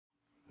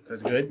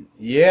That's good.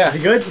 Yeah. Is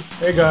he good?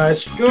 Hey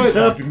guys. Good.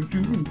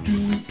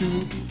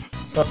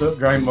 Stop the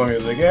Dragon Ball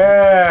music.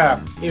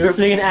 Yeah. We're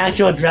playing an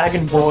actual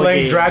Dragon Ball We're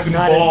playing game, Dragon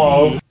not a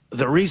Ball. C.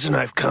 The reason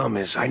I've come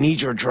is I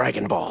need your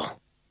Dragon Ball.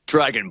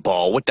 Dragon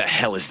Ball, what the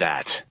hell is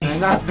that? I'm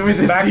not doing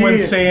the Back when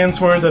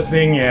Saiyans weren't a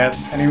thing yet,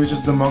 and he was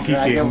just the Monkey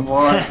Dragon King.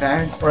 Ball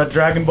Advance. Or a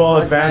Dragon Ball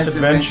Advanced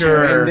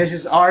Adventure. And this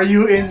is Are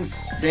You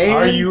Insane?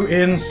 Are you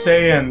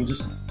InSaiyan?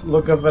 Just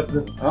look up at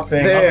the Up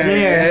thing.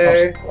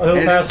 there. A little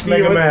And past see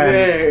Mega what's Man.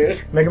 there.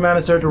 Mega Man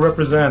is there to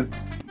represent,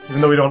 even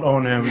though we don't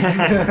own him.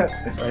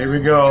 Alright, here we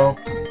go.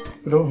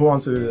 Who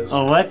wants to do this?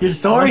 Oh, what? This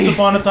story? Once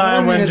upon a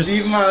time when just...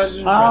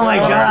 Oh my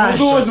gosh.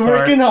 Goku was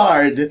working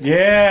hard.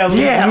 Yeah,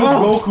 Yeah,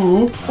 Luke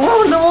Goku.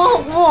 Oh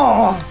no!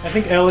 Oh. I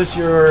think L is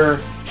your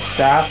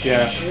staff,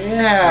 yeah.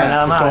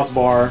 Yeah. I'm out. Cross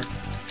bar.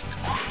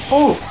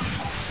 Oh!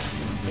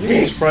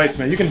 Yes. Sprites,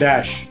 man. You can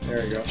dash.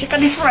 There you go. Check out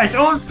these sprites!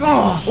 Oh!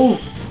 Oh! Oh! I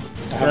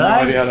have no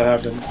Side? idea how that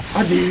happens.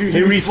 Oh, they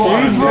They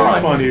respawn.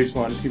 respawn. They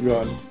respawn. Just keep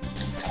going.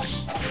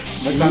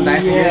 But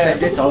sometimes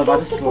it's all about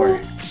the score.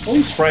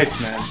 Holy sprites,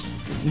 man.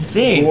 It's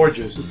insane!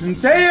 Gorgeous. It's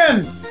insane!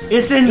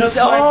 It's insane! Just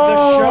like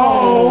the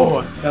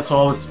show! That's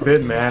all it's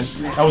been, man.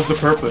 That was the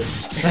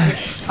purpose.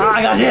 Ah,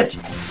 I got hit!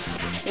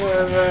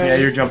 Yeah,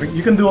 you're jumping.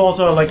 You can do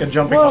also like a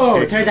jumping up Whoa,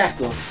 kick.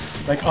 pterodactyls.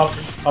 Like up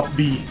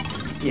B.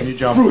 Yes. You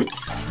jump.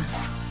 Fruits.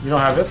 You don't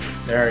have it?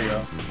 There you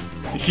go.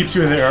 It keeps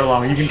you in the air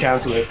longer. You can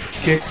cancel it.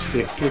 Kick,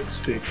 stick, kick,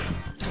 stick.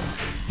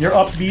 Your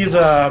up B is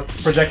a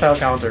projectile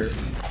counter.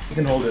 You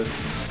can hold it.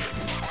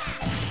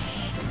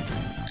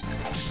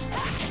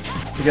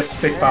 To get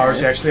stick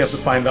powers, you actually have to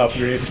find the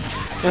upgrade.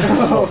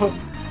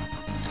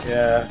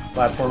 Yeah,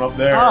 platform up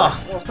there. Oh!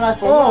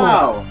 Platform. Oh.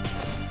 Wow.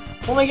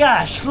 Oh my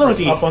gosh!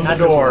 Floaty! Up on the Not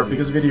door floaty.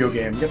 because video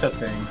game. Get that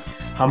thing.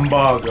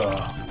 Hamburger.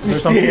 Is there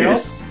something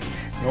Mysterious.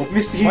 else? Nope.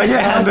 Mysterious. Why is there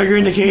a hamburger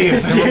in the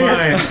cave? Never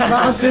mind.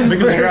 Mountain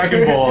Because burger.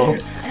 Dragon Ball.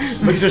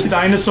 But there's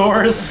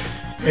dinosaurs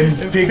and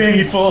big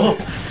Pigs. people.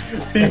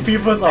 Big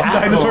people's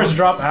Dinosaurs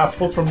drop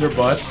apples from their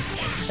butts.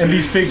 And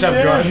these pigs have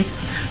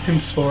guns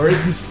and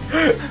swords.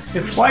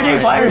 It's Why are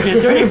they fine. firing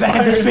it? They're the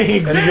bandit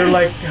pigs! And you're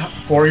like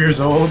 4 years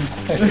old.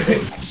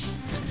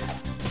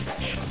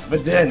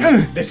 But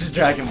then, this is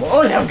Dragon Ball.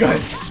 Oh, they have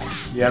guns.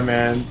 Yeah,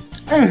 man.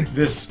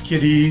 This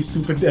kiddie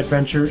stupid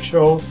adventure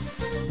show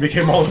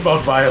became all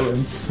about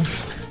violence.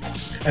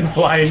 And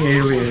flying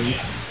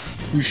aliens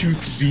who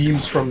shoots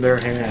beams from their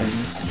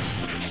hands.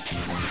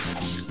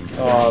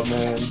 Oh,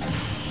 man.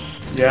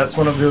 Yeah, it's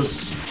one of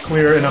those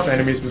clear enough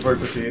enemies before you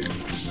proceed.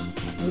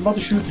 I was about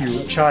to shoot you,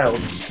 a child.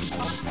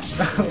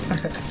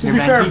 To be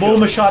fair,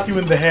 Bulma shot you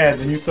in the head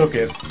and you took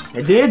it.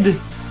 I did!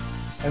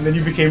 And then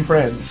you became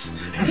friends.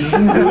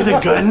 With a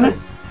gun?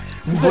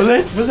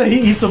 Bullets? Listen, he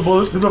eats a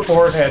bullet to the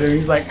forehead and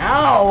he's like,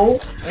 ow!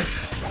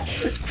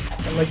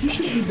 I'm like, you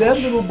should be dead,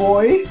 little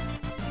boy.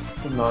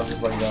 Some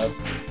nonsense like that.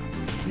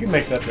 You can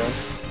make that jump.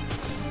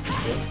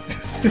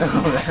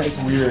 That's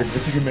weird,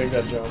 but you can make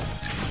that jump.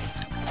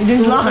 It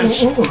didn't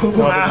launch! No, it didn't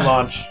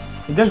launch.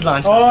 It does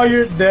launch. Oh, sometimes.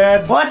 you're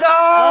dead. What?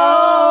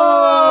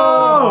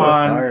 Oh! Oh!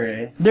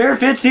 Sorry. There are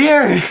pits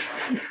here!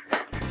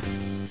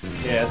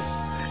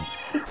 Yes.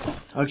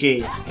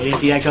 Okay, I didn't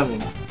see that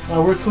coming.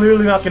 Well, we're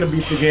clearly not gonna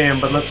beat the game,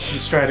 but let's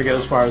just try to get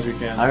as far as we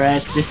can.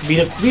 Alright, just beat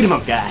 'em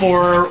up, guys.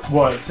 For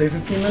what? Say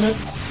 15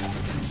 minutes?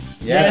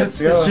 Yes,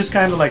 it's just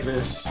kind of like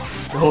this.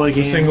 the whole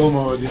game. Single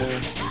mode,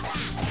 yeah.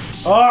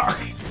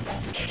 Oh!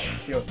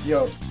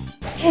 Yo.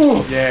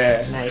 Ooh.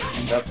 Yeah.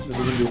 Nice. That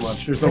doesn't do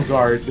much. There's no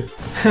guard,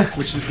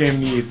 which this game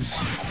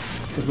needs.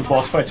 Because the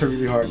boss fights are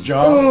really hard.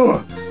 Jump.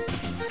 Oh.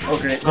 Oh,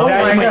 great. The Oh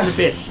dash my is- god.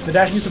 Pit. The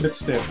dashing is a bit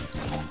stiff.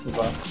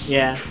 Diba?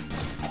 Yeah.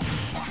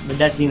 But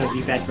that's the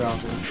D-pad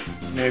problems.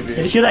 Did you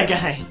Maybe. kill that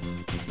guy?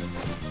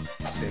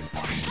 Stick.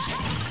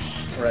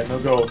 Alright, now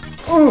go.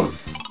 Oh.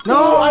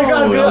 No! I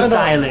got it. No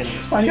silence.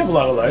 Fine, you have a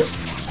lot of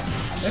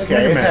life.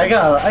 Okay, Mega Man. I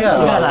got You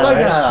got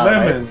it.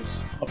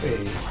 Lemons. Up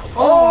A.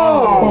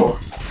 Oh.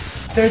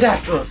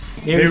 Pterodactyls.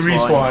 They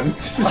respawn.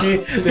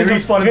 They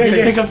respawn and Just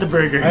say, pick up the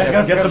burger. I just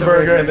gotta get pick the up the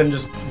burger burger. and then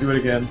just do it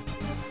again.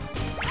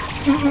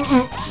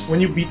 When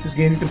you beat this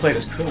game, you can play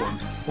as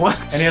Krillin. What?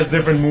 And he has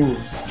different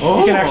moves. Oh.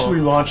 He can actually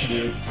launch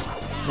dudes.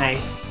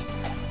 Nice.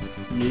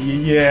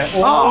 Yeah.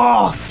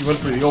 Oh! You went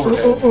for the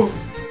overhead. Oh.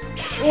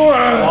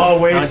 Oh,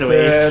 wasted.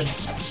 waste.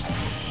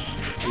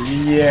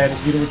 Yeah,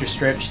 just beat him with your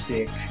stretch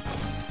stick.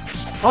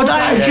 Oh,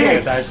 dive Yeah,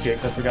 kicks! dive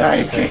kicks. I forgot.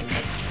 Dive that thing.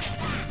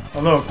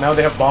 Oh no, now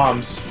they have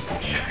bombs.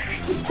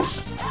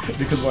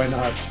 Because why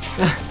not?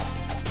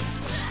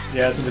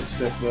 Yeah, it's a bit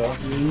stiff though.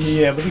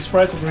 Yeah, but these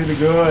sprites look really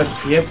good.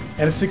 Yep.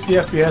 And it's 60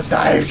 FPS.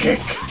 Dive kick.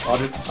 Oh,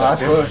 is Oh, that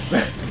that's it? close.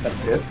 Is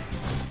that it?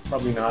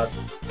 Probably not.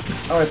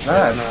 Oh, it's It's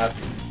not. not.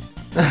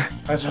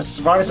 That's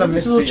probably some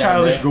This is a mystery.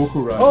 childish down there.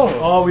 Goku run.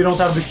 Oh. We don't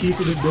have the key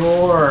to the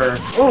door.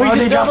 Oh, Oh, he they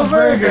just dropped dropped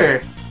a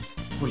burger!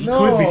 Well, he No.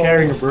 could be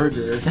carrying a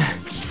burger.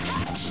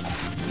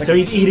 So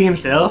he's eating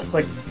himself? It's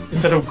like,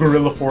 instead of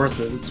guerrilla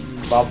forces, it's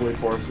Babwe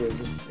forces.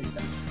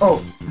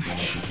 Oh.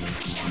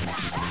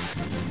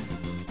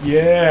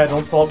 Yeah,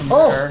 don't fall from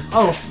Oh. there.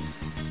 Oh!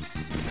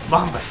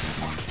 Bombus.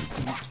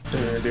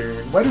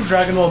 Why do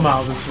Dragon Ball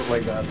mountains look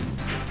like that?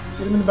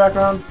 See them in the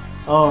background?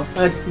 Oh,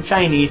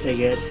 Chinese, I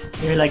guess.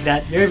 They're like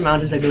that. There are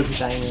mountains like those in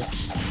China.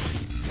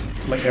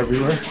 Like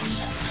everywhere?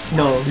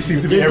 No. They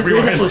seem to be there's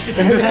everywhere. a In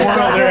this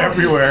world, they're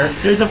everywhere.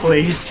 There's a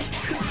place.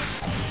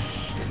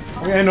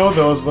 I mean, I know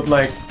those, but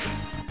like,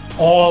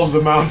 all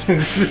the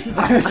mountains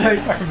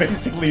are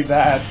basically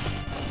that.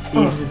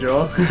 Easy to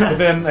draw. But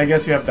then, I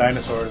guess you have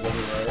dinosaurs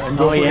everywhere. And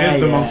Goku is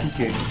the Monkey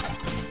King.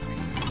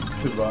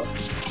 Good luck.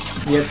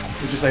 Yep.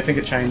 Which is, I think,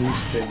 a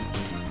Chinese thing.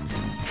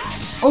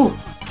 Oh!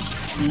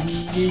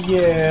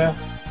 Yeah.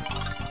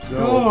 Go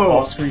Oh.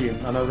 off screen,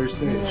 another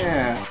stage.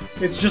 Yeah.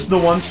 It's just the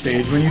one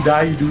stage. When you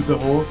die, you do the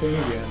whole thing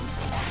again.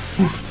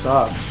 It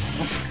sucks.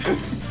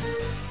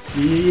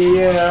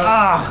 Yeah.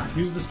 Ah!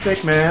 Use the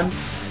stick, man.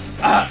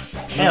 L.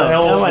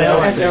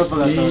 That's L for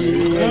that song.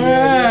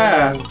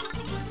 Yeah.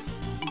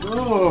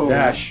 Go!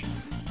 Dash.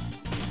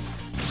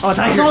 Oh,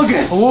 tigers!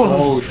 Tigers!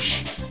 Oh,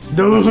 Ouch.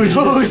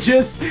 dude!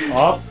 Just...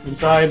 Up,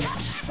 inside.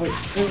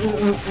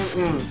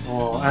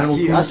 Oh,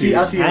 animal I'll see you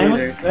Animal-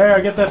 later.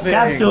 There, get that thing.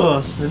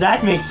 Capsules!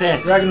 That makes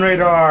sense. Dragon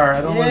Radar.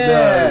 I don't know what it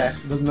Yeah.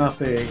 does. Does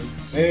nothing.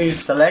 Maybe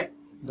select.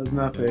 Does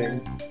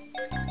nothing.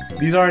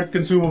 These aren't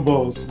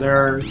consumables.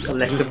 They're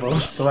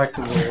Collectibles.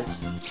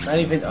 collectibles. Not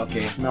even...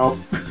 Okay. Nope.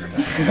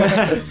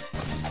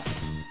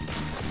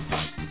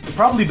 It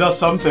probably does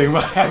something,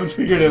 but I haven't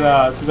figured it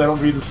out because I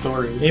don't read the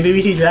story. Maybe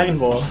we see Dragon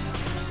Balls.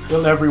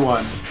 Kill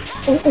everyone.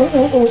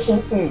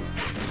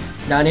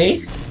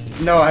 Nani?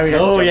 No, I mean...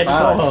 Oh, yeah,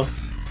 yeah. oh.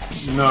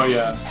 No,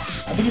 yeah.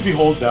 I think if you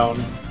hold down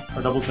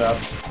or double tap,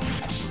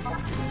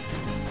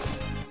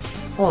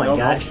 Oh my No,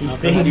 gosh,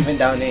 these Not even things.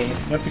 down A. you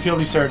have to kill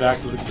these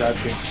pterodactyls with dive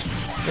kicks.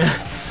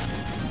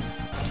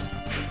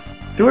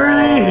 Too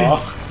early!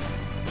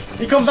 Aw,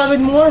 You come back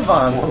with more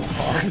bombs. more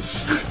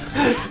bombs.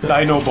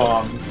 Dino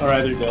bombs.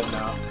 Alright, they're dead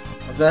now.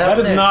 What's That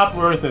is not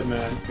worth it,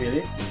 man.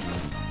 Really?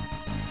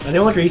 I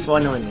don't want to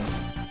respawn on you.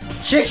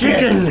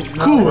 Chicken!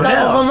 Cool,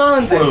 Top of a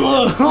mountain!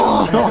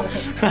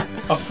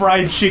 A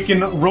fried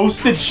chicken,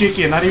 roasted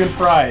chicken, not even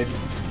fried.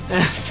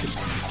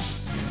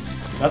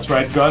 That's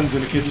right, guns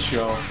in a kids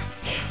show.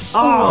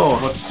 Oh!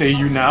 What say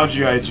you now,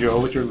 G.I. Joe,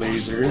 with your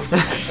lasers?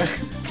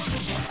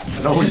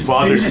 It always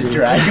bothers This is me.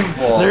 Dragon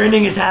Ball.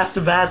 Learning is half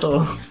the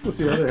battle. What's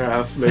the other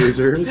half?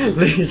 Lasers.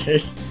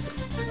 Lasers.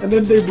 And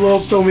then they blow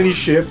up so many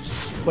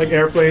ships, like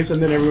airplanes,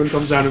 and then everyone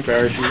comes down in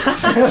parachutes.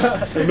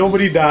 Like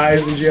nobody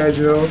dies in G.I.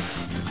 Joe.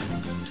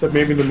 Except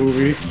maybe in the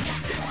movie.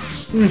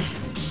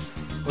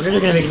 When are they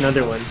gonna make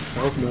another one?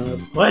 I hope not.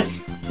 What?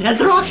 It has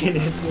the rock in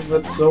it.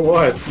 But so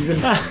what? He's in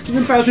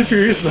Fast and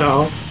Furious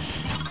now.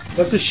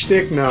 That's a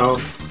shtick now.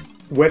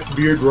 Wet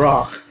Beard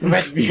Rock.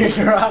 Wet beard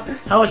rock.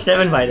 How was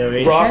 7 by the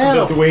way? Rock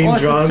Hell, the Dwayne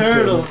it's a Johnson.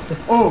 turtle.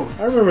 Oh,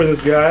 I remember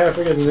this guy, I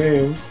forget his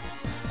name.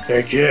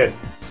 Hey kid.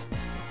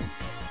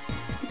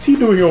 What's he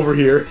doing over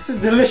here? it's a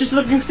delicious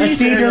looking sea A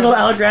sea turtle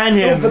outran Oh,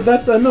 him. but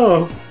that's, I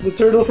know, the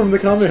turtle from the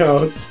Kame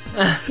House.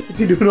 What's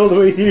he doing all the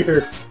way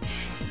here?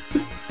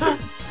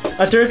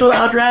 A turtle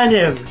outran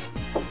him.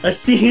 A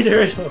sea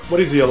turtle. What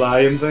is he, a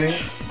lion thing?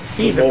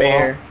 He's a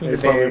bear. He's a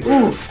bear.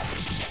 Ooh.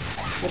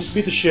 I just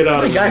beat the shit out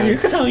Oh my of god, him.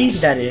 look at how easy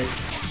that is.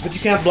 But you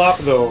can't block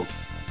though.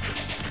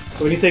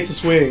 So when he takes a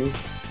swing,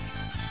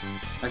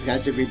 I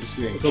got to beat the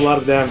swing. it's a lot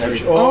of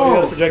damage. Oh. Oh, he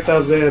got the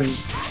projectiles in.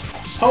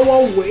 How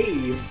a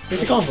wave!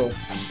 Here's a combo.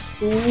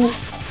 Ooh.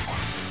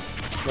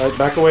 Right,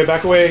 back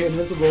away,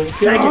 invincible.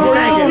 Tank it, Oh,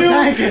 tank it, you-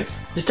 tank it.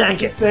 Just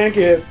tank it. Just tank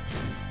it.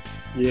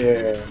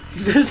 Yeah.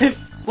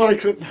 Sorry,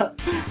 clip that.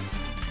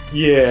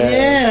 Yeah.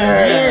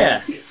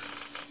 Yeah.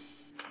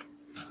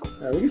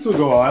 Alright, we can still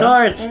go on.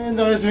 Start. And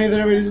those made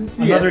their way to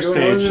see Another us.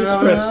 stage. Just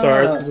press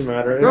start, doesn't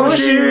matter.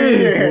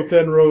 Roshi!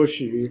 Uten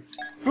Roshi.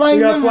 Flying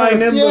We got flying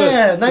Nimbus,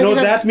 yeah. Nimbus. You know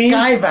what that means?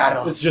 Sky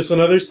battle. It's just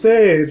another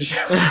stage.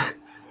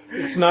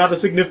 It's not a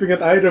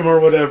significant item or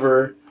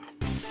whatever.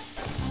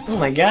 Oh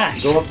my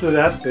gosh. Go up to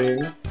that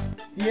thing.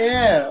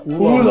 Yeah.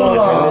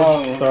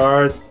 Oolong.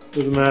 Start.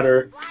 Doesn't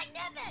matter.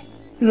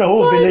 There's a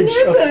whole village. Of,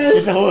 Nimbus.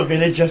 there's a whole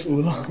village of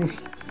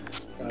oolongs.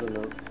 I don't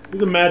know.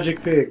 He's a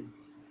magic pig.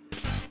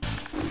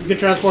 He can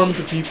transform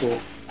into people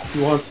if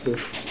he wants to.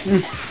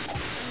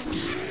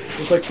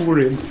 Just like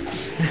Purin.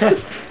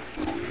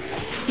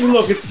 See,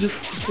 look, it's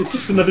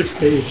just another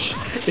stage.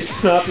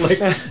 It's not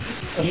like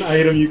an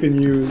item you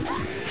can use.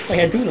 I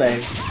had 2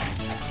 lives.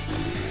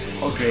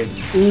 Okay.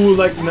 Ooh,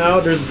 like now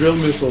there's drill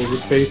missiles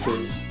with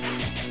faces.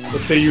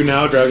 Let's say you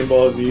now, Dragon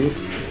Ball Z.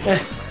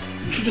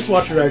 You should just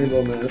watch Dragon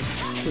Ball, man. It's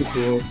pretty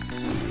cool.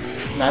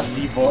 Not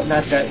Z ball.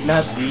 Not that.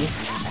 Not Z.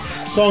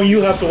 Song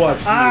you have to watch.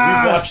 Z.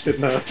 Ah! We've watched it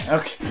now.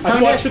 Okay.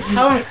 I've watched it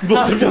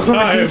multiple so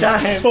many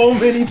times. times. So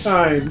many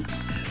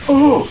times.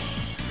 Ooh!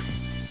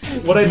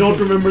 What I don't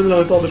remember now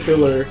is all the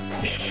filler.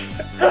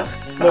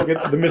 Look,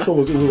 the missile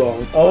was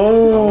Oolong.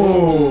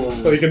 Oh.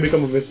 So he can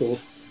become a missile.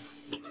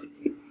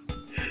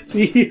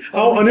 See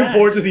how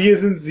unimportant he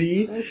is in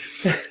Z?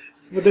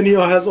 But then he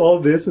has all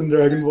this in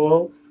Dragon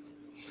Ball.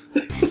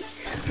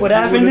 What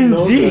happened in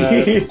wouldn't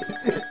Z? know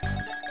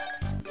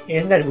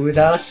Isn't that Who's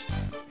house?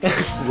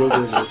 It's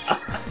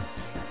wilderness.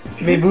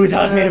 Made Boo's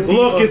house made of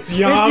people. Look, it's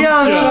Yamcha!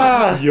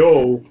 Yamcha!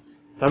 Yo,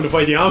 time to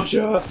fight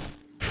Yamcha.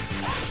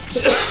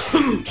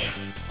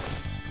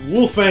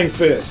 Wolfang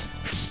Fist.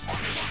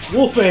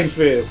 Wolfang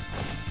Fist.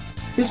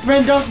 His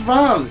friend drops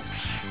bombs.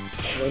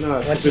 Why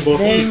not? What's They his both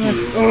name? hate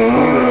you.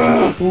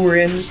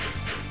 Purin. I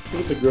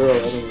think it's a girl, I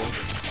don't know.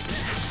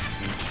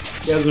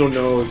 He has no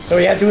nose. So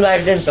we have 2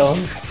 lives in, so.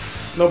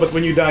 No, but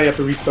when you die, you have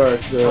to restart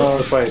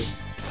the fight.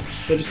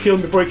 Yeah, just kill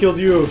him before he kills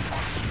you.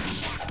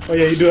 Oh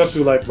yeah, you do have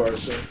 2 life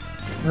bars. So.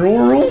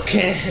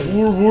 Ruroken.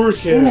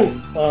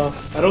 Wuruken.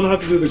 I don't know how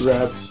to do the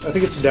grabs. I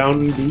think it's down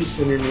and B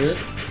when you're near.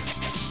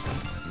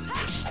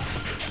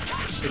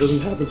 It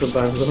doesn't happen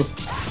sometimes though.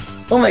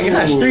 Oh my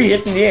gosh, 3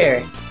 hits in the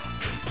air.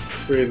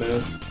 Very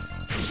nice.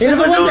 Yes,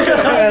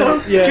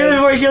 yes. Kill him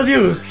before he kills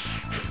you.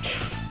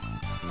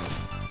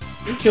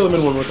 You kill him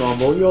in one more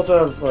combo. You also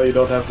have. Oh, you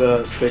don't have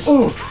the stick.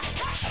 Ooh.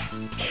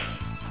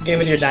 Give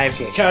it your dive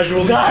kick.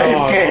 Casual Dive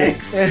dog.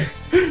 kicks.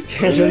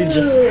 Casually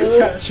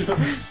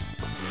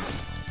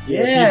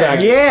Yeah,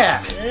 teabag.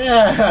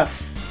 Yeah.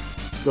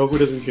 Goku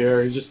doesn't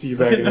care. He's just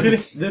teabagging. Look at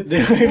this.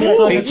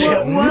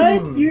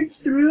 What? You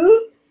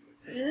threw?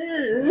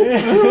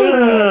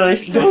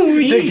 It's so The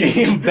weak.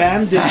 game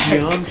Bandit pack.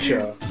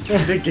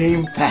 Yamcha. The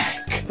game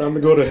pack. Time to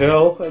go to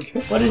hell. I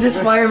guess. What is this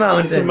fire It's a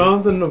mountain?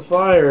 mountain of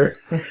fire.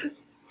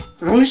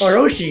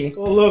 Orochi.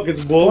 Oh look,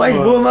 it's Bulma. Why is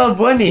Bulma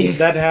bunny?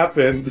 That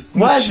happened.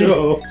 What?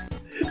 Show.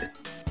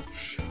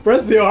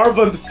 Press the R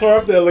button to store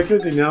up the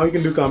electricity. Now you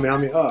can do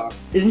Kamehameha.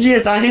 Isn't she a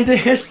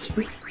scientist?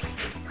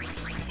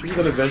 She's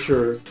an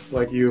adventurer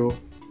like you,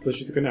 but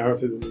she took an arrow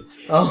to the knee.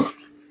 Oh.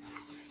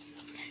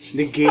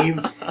 The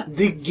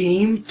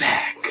game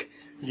pack.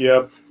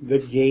 Yep, the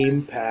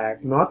game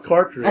pack, not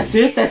cartridge. That's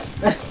it.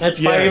 That's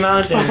Fiery Yes.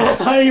 Mountain.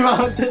 That's Fiery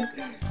Mountain.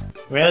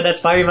 Well, that's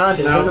Fiery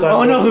Mountain. Now it's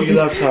Oh at no,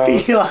 Pilaf's house.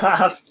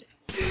 Pilaf.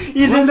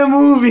 He's in the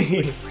movie.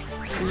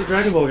 He's a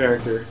Dragon Ball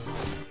character.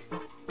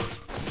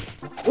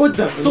 What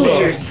the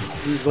soldiers?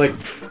 He's like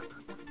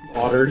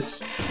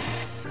otters.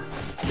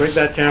 Break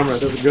that camera.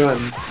 There's a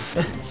gun.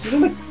 These are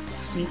like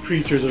sea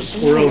creatures or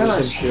squirrels or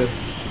some gosh. shit.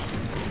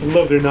 And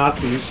look, they're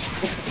Nazis.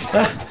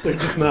 They're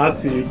just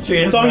Nazis.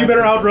 Straight up Song, you Nazis.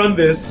 better outrun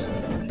this.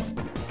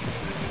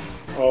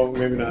 Oh,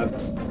 maybe not.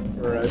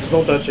 Alright, just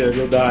don't touch it.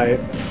 You'll die.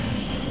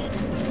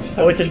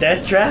 Oh, it's a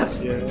death trap?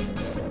 Yeah.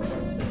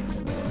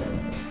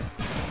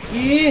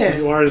 Yeah.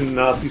 You are in the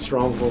Nazi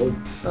stronghold.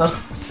 Oh,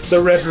 The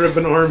Red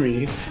Ribbon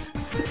Army.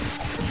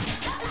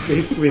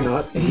 Basically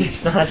Nazis.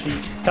 it's Nazis.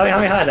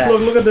 Kamehameha that.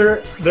 Look at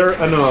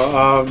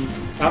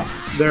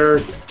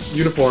their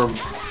uniform,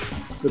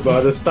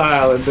 the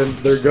style, and then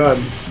their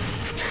guns.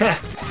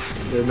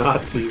 They're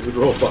Nazis with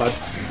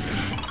robots.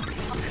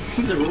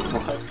 These are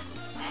robots.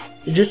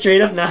 You're just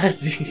straight up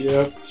Nazis.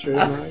 Yep, straight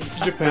up Nazis.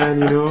 Japan,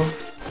 you know,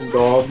 and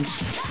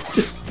dogs.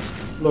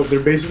 Look, they're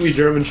basically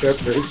German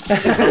shepherds.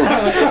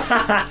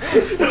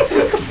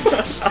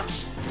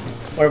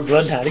 Or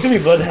bloodhound. It could be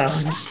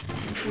bloodhounds.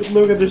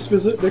 Look at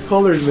their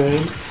colors,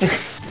 man.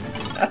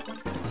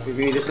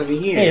 Maybe there's something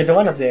here. Hey, there's a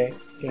one up there.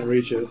 Can't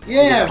reach it.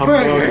 Yeah, Hum-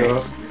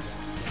 burgers.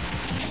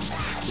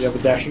 You have a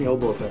dashing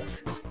elbow attack.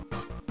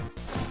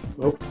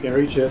 Nope, can't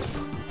reach it.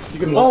 You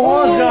can Oh,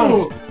 walk. wall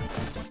jump!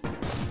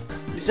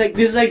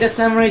 This is like that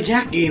Samurai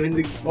Jack game in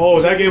the.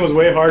 Oh, that game was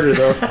way harder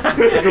though.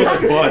 It goes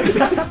like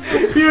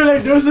butt. You were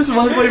like, there was this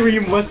one point where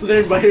you must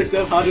learn by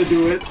yourself how to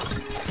do it.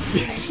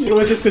 It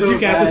was just Because so you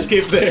can't bad.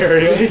 escape the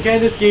area. You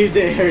can't escape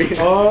the area.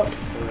 Oh,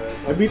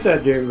 I beat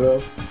that game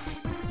though.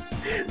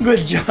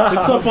 Good job.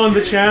 It's up on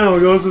the channel.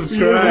 Go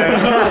subscribe.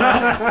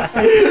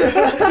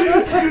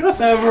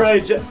 Samurai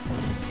Jack.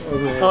 Oh,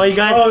 man. Oh, you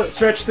got. Oh,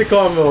 stretch the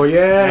combo.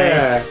 Yeah.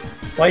 Nice.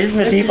 Why isn't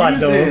the Let's teapot use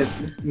though?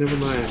 it. Never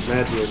mind.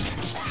 Magic.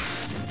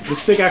 The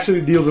stick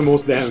actually deals the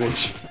most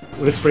damage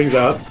when it springs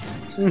out.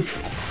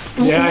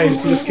 Yeah, you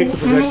just kick the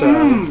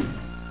projectile.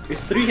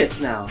 It's 3 hits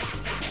now.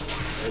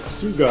 It's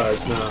 2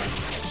 guys now.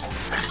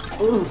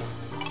 Ooh.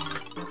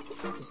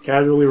 Just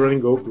casually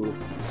running Goku.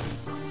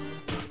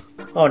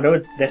 Oh no,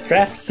 death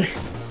traps.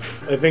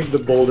 I think the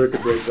boulder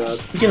could break that.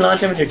 You can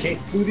launch them with your kick.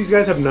 Ooh, these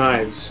guys have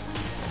knives.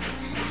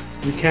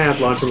 You can't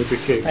launch them with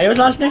your kick. I was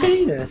launching their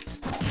either.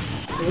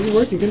 It doesn't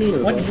work, you can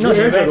either. What? though. No, You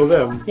they air ran- juggle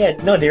them. Yeah,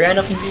 no, they ran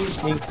up and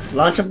they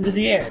launched them into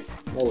the air.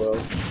 Oh well.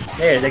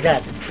 There, they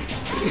got.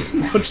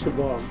 Punch the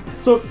bomb.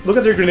 So, look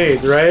at their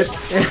grenades, right?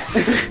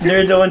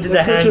 They're the ones with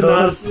the That's such a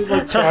handles. nice,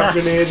 like chaff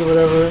grenades or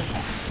whatever.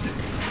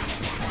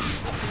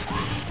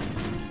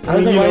 I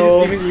don't know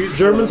why this even useful.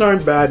 Germans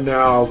aren't bad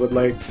now, but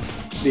like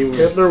They were.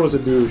 Hitler was a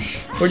douche.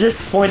 We're just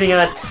pointing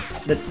at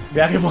that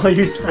Dragon Ball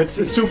used. It's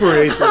super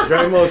racist.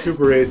 Dragon Ball is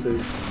super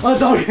racist. Oh,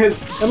 dog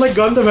is. And like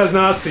Gundam has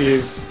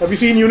Nazis. Have you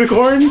seen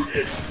Unicorn?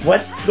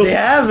 What? Those- They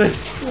have?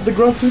 The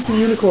grunt suits in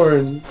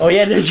Unicorn. Oh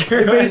yeah, they're They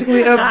German.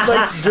 basically have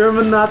like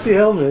German Nazi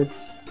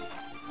helmets.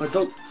 Oh,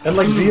 dog. And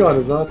like Zeon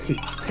is Nazi.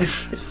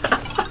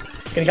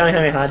 Can you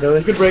Kamehameha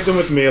those? You could break them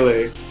with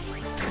melee.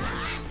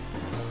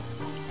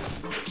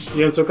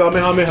 Yeah, so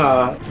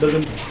Kamehameha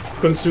doesn't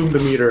consume the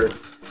meter,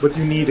 but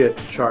you need it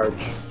to charge.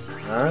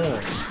 Ah.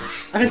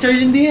 I can charge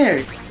it in the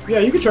air. Yeah,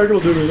 you can charge it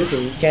while doing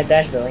anything. Can't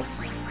dash though.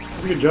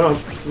 You can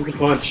jump. You can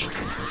punch.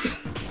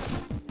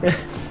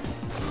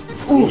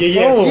 Ooh,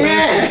 yeah. oh, You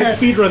can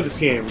speedrun this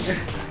game.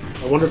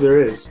 I wonder if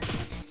there is.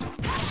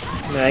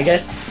 No, I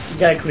guess you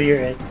gotta clear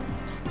it.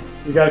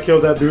 You gotta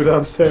kill that dude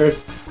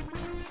downstairs.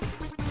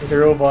 There's a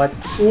robot.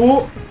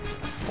 Ooh!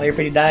 Oh, you're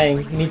pretty dying.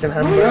 You need some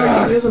Ah,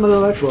 hamburger. there's another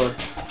life bar.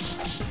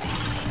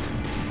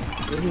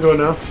 You can go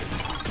now.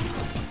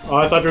 Oh,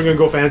 I thought you were gonna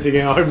go fancy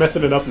again. Oh, you're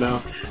messing it up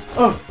now.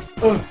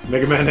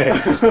 Mega Man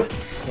X.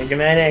 Mega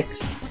Man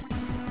X.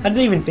 How did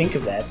they even think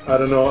of that? I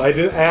don't know. I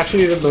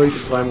actually didn't know you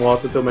could climb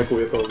walls until my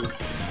kuya told me.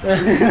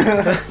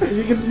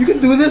 you can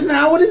do this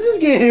now. What is this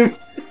game?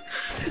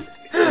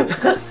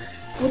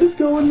 What is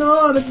going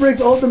on? It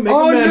breaks all the Mega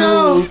Man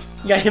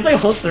rules. You got hit by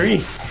all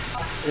 3.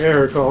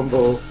 Air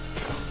combo.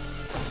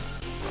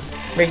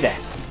 Break that.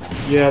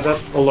 Yeah,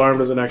 that alarm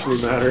doesn't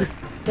actually matter.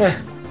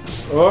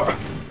 Oh,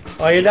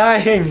 Oh, you're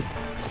dying.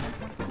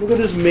 look at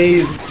this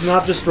maze. It's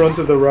not just run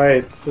to the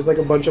right. There's like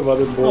a bunch of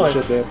other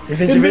bullshit there.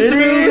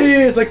 Invincibility!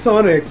 It's like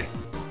Sonic.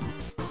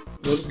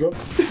 Let's go.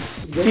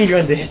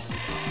 Speedrun this.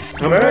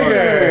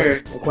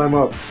 Hamburger! I'll climb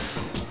up.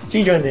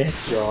 Speedrun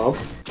this. Jump.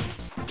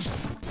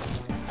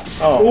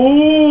 Oh.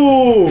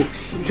 Ooh!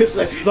 It's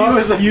like,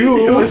 Stop he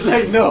you! was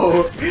like,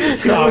 no.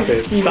 Stop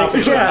it. Stop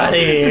it. Get out of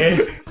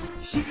here.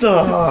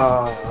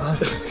 Stop.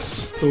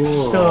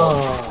 Stop.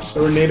 Stop.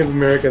 There were Native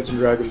Americans in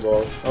Dragon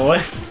Ball. Oh,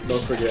 what?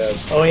 Don't forget.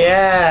 Oh,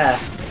 yeah.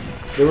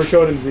 They were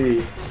shown in Z.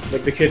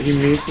 Like the kid he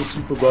meets is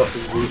super buff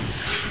in Z.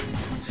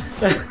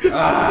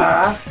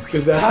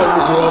 Because that's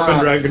how you grew up in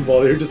Dragon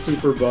Ball. You're just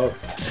super buff.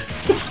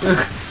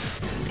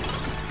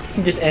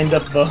 You just end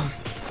up buff.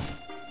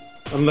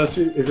 Unless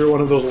if you're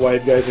one of those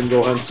white guys in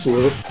Gohan's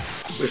school.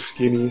 They're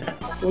skinny.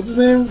 What's his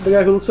name? The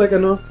guy who looks like, I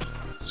know,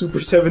 Super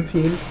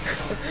 17?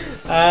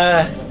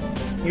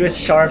 He was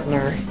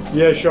Sharpener.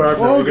 Yeah, Sharp.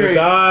 Oh, You're gonna great.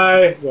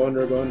 die! Go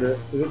under, go under.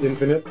 Is it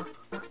infinite?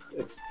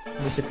 It's...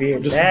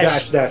 Disappeared. Just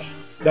Dash. dash.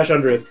 Dash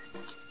under it.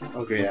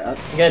 Okay, yeah.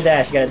 You gotta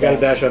dash, you gotta You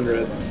gotta dash. dash under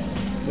it.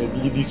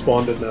 And you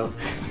despawned it now.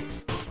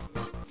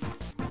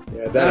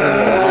 Yeah,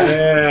 dash under it.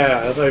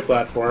 Yeah, that's my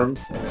platform.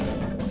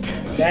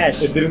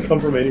 Dash. It didn't come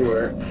from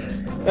anywhere.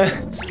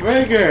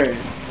 Burger!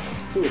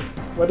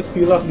 Why does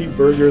Pilaf leave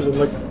burgers in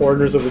like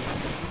corners of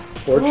his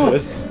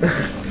fortress?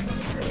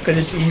 Because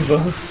it's evil.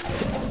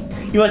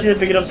 He wants you to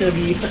pick it up to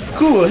be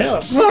cool,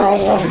 hell.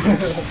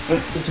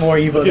 It's more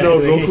evil You know,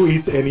 that way. Goku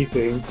eats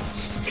anything.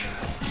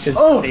 Because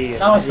Oh, Saiyan.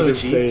 that was so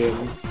Just cheap. saying.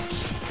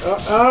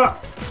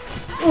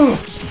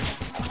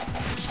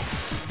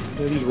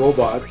 They're these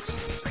robots.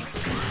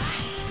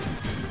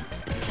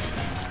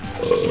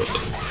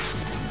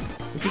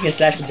 You can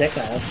slash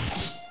projectiles.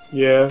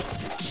 Yeah.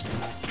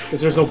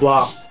 Because there's no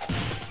block.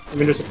 I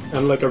mean, there's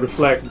and like a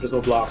reflect, but there's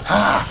no block. So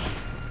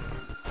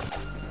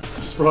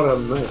just brought out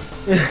a knife.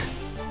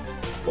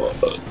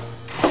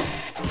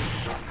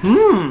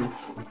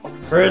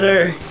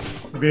 Further.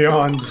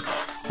 Beyond.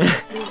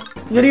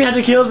 You don't even have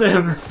to kill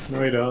them.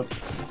 No, you don't.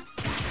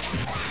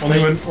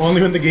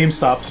 Only when the game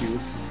stops you. You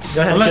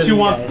don't have Unless to you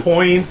kill want guys.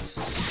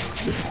 points.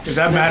 If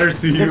that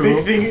matters to The big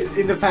you. thing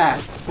in the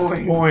past.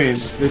 Points.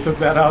 Points. They took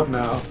that out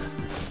now.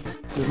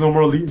 There's no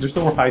more there's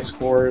no more high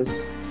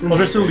scores. Well,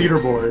 there's still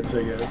leaderboards,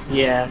 I guess.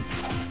 Yeah.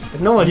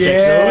 But no one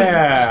checks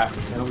Yeah.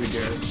 Nobody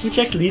cares. those. Who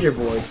checks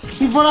leaderboards?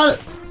 He brought out.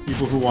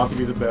 People who want to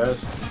be the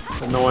best,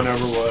 but no one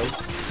ever was.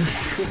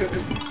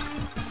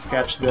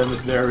 Catch them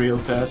is their real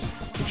test.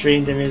 Who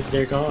trained them is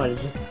their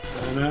cause.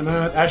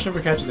 No, Ash never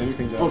catches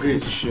anything, though. Okay.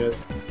 Piece of shit.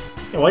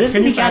 Yeah, why doesn't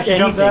Can he you catch fancy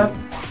jump anything?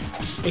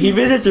 He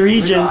visits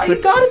regions, You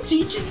but gotta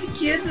teach the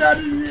kids how to.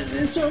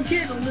 It's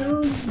okay to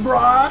lose,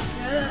 Brock.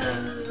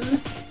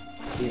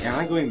 Am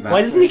I going back?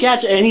 why doesn't he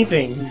catch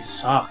anything? He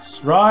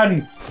sucks.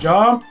 Run!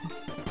 Jump!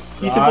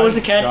 He's supposed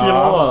to catch them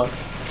all.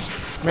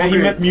 Man, he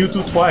Okay. met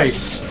Mewtwo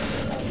twice.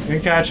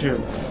 Didn't catch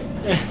him.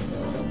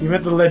 He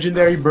met the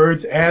legendary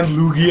birds and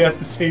Lugia at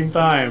the same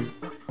time.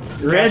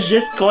 Red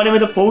just caught him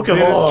with a Didn't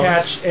Pokeball.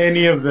 catch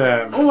any of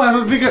them. Oh, I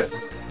have a bigger.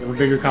 You have a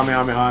bigger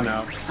Kamehameha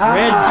now.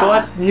 Red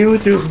caught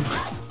Mewtwo.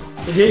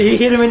 He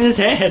hit him in his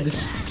head.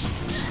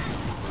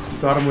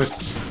 Got him with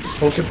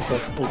Pokeball.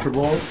 Ultra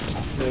Ball.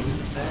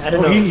 I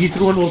don't Oh, know. he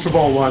threw an Ultra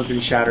Ball once and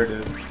he shattered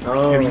it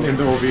Oh. in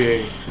the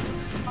OVA.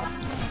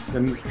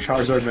 Then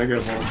Charizard Mega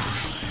Evolved.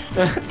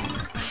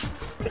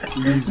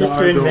 Just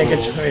turn Mega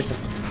Choice.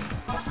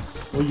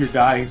 Oh, you're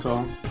dying,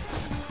 so.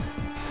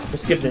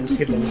 Skip them,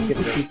 skip them, skip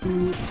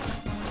them.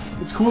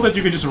 It's cool that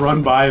you can just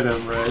run by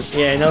them, right?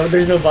 Yeah, no,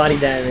 there's no body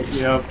damage.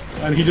 Yep.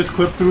 And he just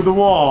clipped through the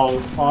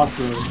wall.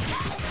 Awesome.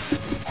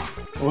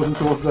 It wasn't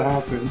supposed to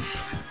happen.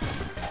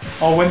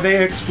 Oh, when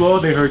they explode,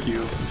 they hurt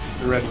you.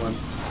 The red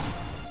ones.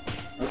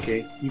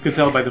 Okay. You can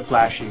tell by the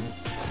flashing.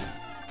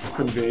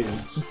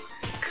 Conveyance.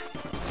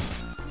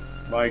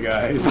 Bye,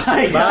 guys.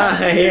 My God.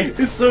 Bye.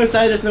 It's so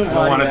sad there's no I don't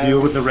body want to damage.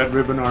 deal with the Red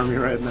Ribbon Army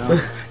right now.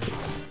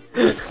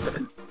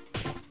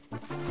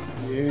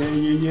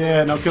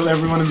 Yeah. Now kill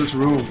everyone in this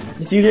room.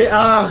 You see there?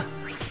 Ah!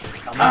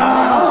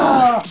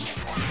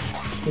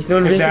 There's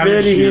no Can damage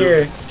invincibility you.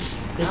 here.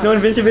 There's no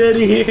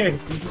invincibility here.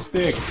 Use the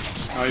stick.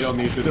 Oh, you don't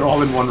need to. They're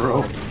all in one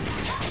row.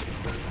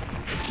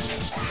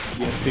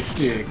 Yeah, stick.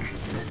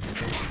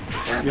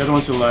 The other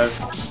one's still alive.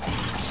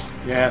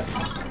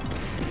 Yes.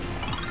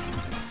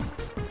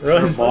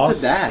 Run. Our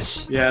boss. The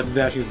dash. Yeah, the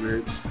dashing is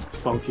weird. It's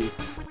funky.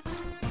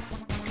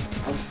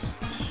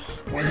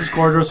 Why is this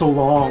corridor so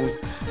long?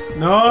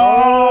 No!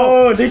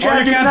 Oh, they tried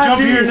you to can't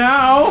jump here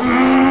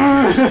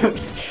Nazis. now!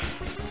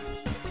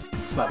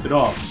 Slapped it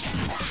off.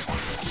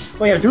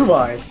 Oh, you have 2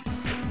 bars.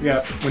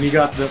 Yeah, when you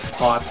got the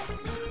pot.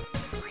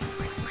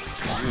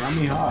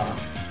 Kamehameha.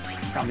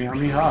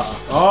 Kamehameha.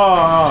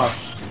 Oh!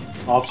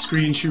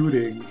 Off-screen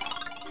shooting.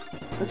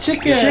 The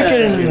chicken.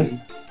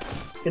 Chicken.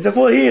 It's a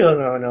full heal.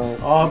 No.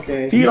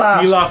 Okay. Pilaf.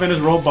 Pilaf and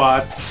his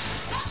robots.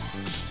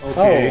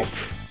 Okay.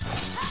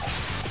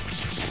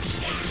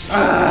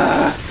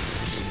 Oh.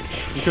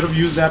 You could have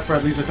used that for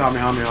at least a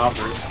Kamehameha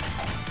first.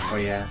 Oh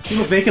yeah. See,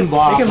 look, they can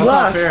block. They can That's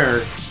block. not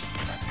fair.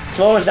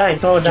 Small one's dying.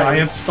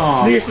 Giant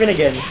stomp. Do your spin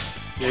again.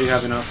 Yeah, you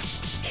have enough.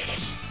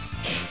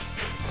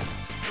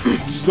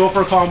 Just go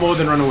for a combo,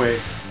 then run away.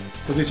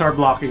 Because they start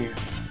blocking you.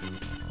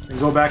 And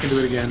go back and do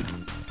it again.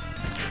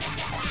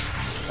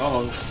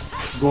 Uh-oh.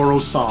 Goro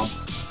stomp.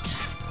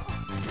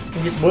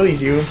 He just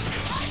bullies you.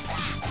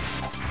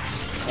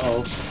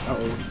 Uh-oh.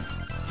 Uh-oh.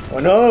 Oh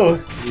no!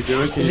 Can you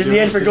do it? Can Is you this do the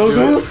it? end for Can you do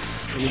Goku? it?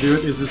 Can you do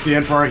it? Is this the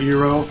end for our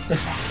hero?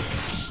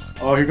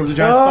 Oh, here comes a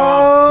giant No!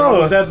 stomp. They're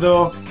almost dead,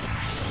 though.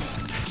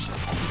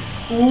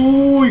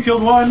 Ooh, you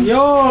killed one.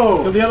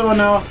 Yo! Kill the other one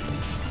now.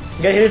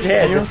 You gotta hit its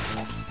head.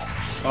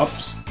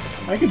 Oops.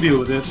 I can deal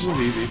with this. This one's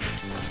easy.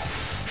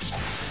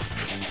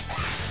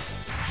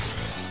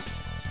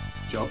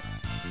 Jump.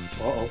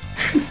 Uh-oh.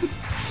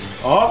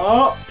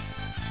 Oh!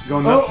 It's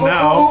going nuts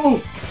now.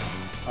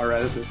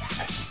 Alright, that's it.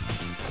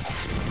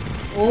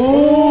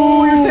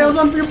 Oh, your tail's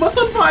on fire, your butt's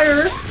on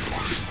fire!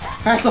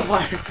 That's on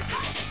fire.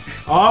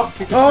 Oh,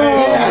 kick his Oh!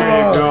 face.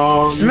 There you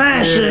go.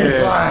 Smash You did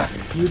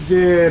it! You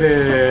did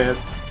it.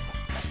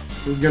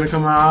 Who's gonna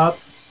come out?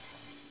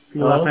 Pilaf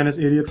Hello? and his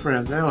idiot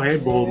friends. Oh, hey,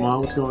 Bulma,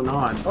 what's going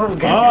on? Oh,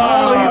 God.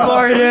 Oh,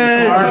 you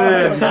farted!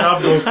 Farted. Good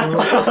job,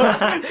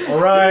 Goku.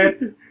 Alright.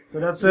 So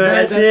that's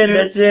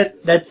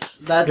it. That's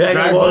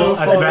Dragon Ball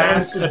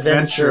Advanced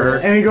Adventure.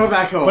 And we go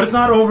back home. But it's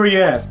not over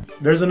yet.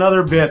 There's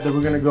another bit that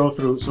we're gonna go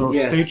through, so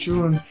Yes. stay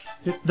tuned.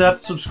 Hit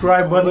that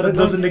subscribe button that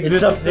doesn't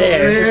exist. up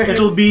there.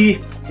 It'll be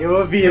It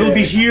will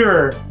be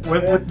here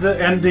with the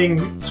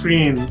ending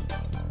screen.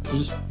 So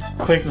just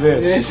click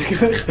this.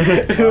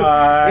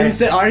 Bye.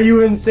 Are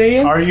you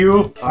insane? Are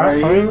you? Are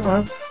you?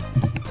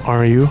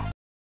 Are you?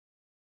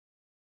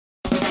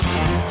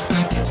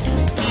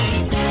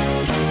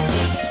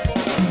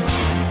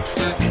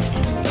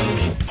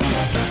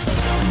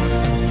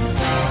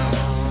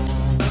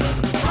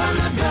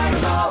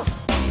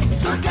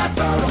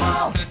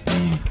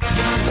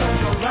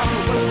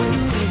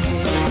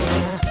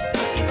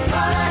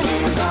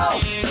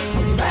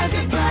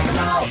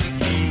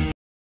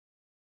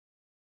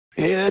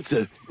 Hey, that's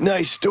a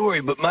nice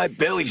story, but my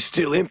belly's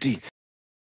still empty.